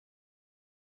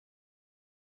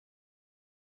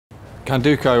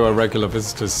Candoco are regular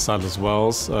visitors to Sadler's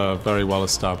Wells, a very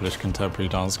well-established contemporary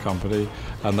dance company,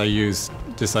 and they use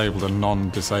disabled and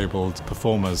non-disabled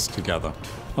performers together.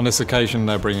 On this occasion,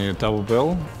 they're bringing a double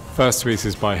bill. First piece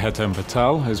is by Hetem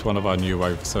Patel, who's one of our New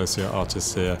Wave associate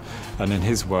artists here, and in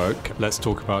his work, Let's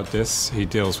Talk About This, he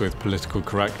deals with political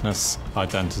correctness,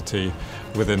 identity,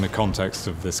 within the context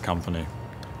of this company.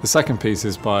 The second piece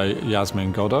is by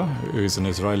Yasmin Goda, who's an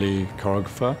Israeli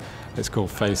choreographer. It's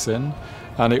called Face In,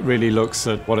 and it really looks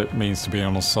at what it means to be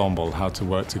an ensemble, how to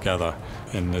work together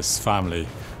in this family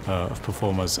of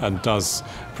performers, and does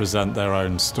present their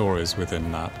own stories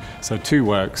within that. So two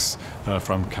works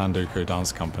from Candoco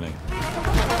Dance Company.